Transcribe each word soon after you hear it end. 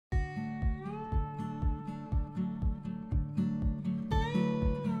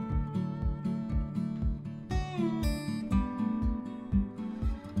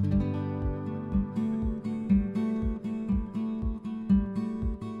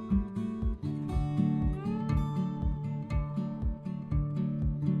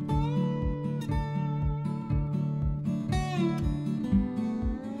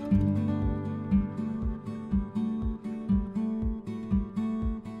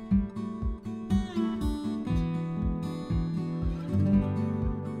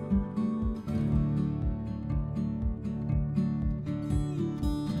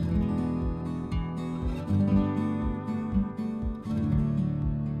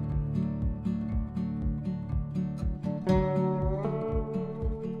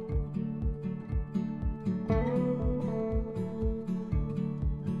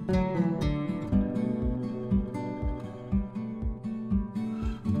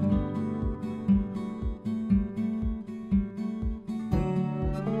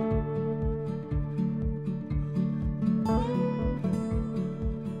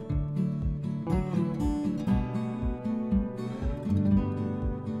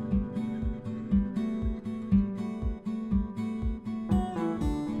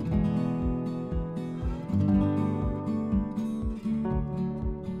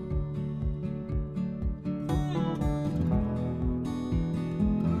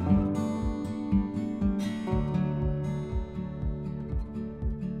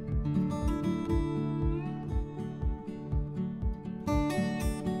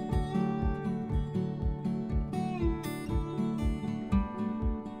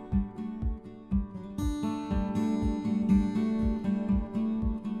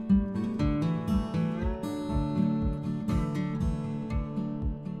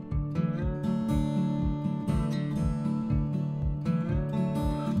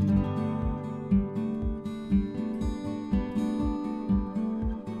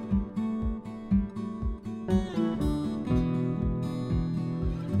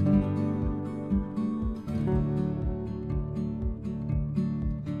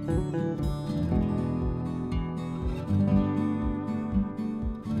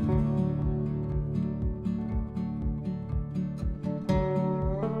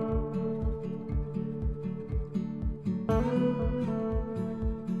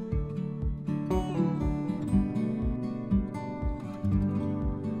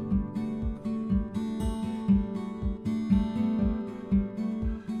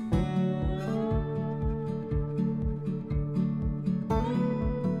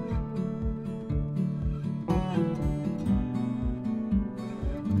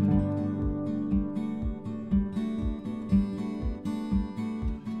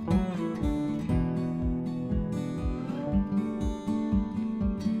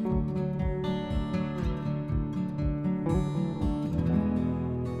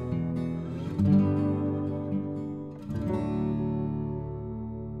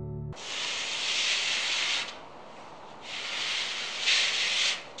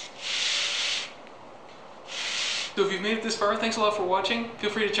So if you've made it this far, thanks a lot for watching. Feel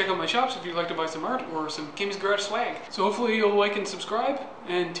free to check out my shops if you'd like to buy some art or some Kami's Garage swag. So hopefully you'll like and subscribe,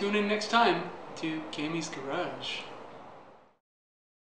 and tune in next time to Kami's Garage.